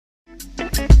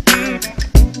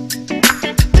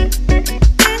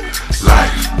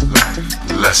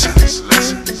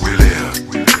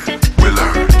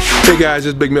guys,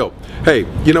 it's Big Milk. Hey,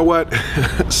 you know what?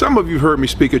 Some of you heard me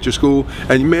speak at your school,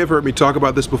 and you may have heard me talk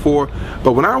about this before,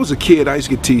 but when I was a kid, I used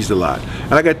to get teased a lot.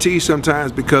 And I got teased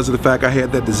sometimes because of the fact I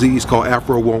had that disease called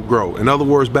Afro won't grow. In other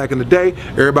words, back in the day,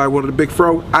 everybody wanted a big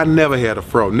fro. I never had a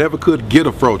fro, never could get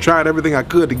a fro. Tried everything I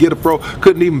could to get a fro,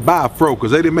 couldn't even buy a fro because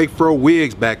they didn't make fro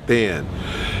wigs back then.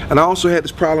 And I also had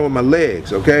this problem with my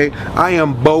legs, okay? I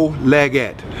am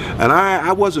bow-legged. And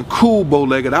I wasn't cool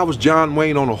bow-legged, I was John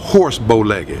Wayne on a horse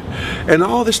bow-legged. And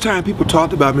all this time people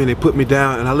talked about me and they put me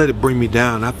down, and I let it bring me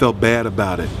down, and I felt bad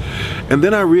about it. And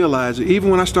then I realized that even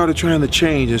when I started trying to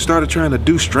change and started trying to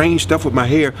do strange stuff with my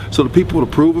hair so that people would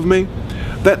approve of me,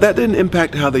 that didn't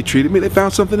impact how they treated me. They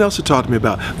found something else to talk to me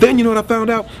about. Then you know what I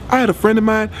found out? I had a friend of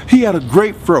mine, he had a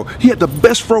great fro. He had the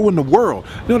best fro in the world.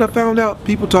 You know what I found out?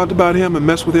 People talked about him and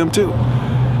messed with him too.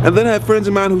 And then I had friends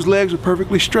of mine whose legs were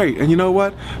perfectly straight. And you know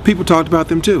what? People talked about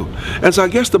them too. And so I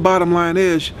guess the bottom line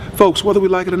is, folks, whether we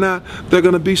like it or not, there are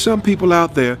going to be some people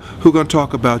out there who are going to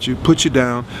talk about you, put you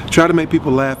down, try to make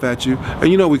people laugh at you.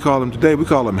 And you know what we call them today? We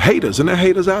call them haters, and they're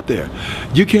haters out there.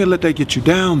 You can't let that get you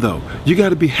down, though. You got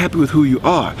to be happy with who you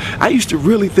are. I used to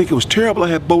really think it was terrible I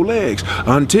had bow legs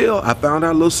until I found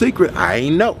out a little secret I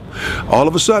ain't know. All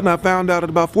of a sudden, I found out at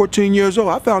about 14 years old,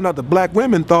 I found out that black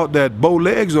women thought that bow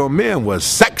legs on men was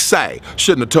sexy.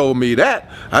 Shouldn't have told me that.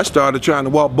 I started trying to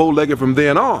walk bow-legged from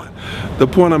then on. The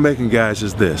point I'm making, guys,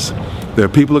 is this. There are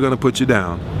people who are going to put you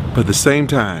down, but at the same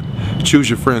time, choose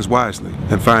your friends wisely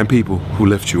and find people who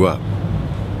lift you up.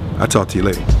 I'll talk to you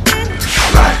later.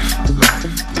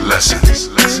 Life lessons.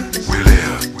 We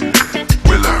live,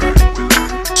 we learn.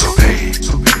 So pay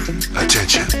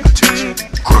attention.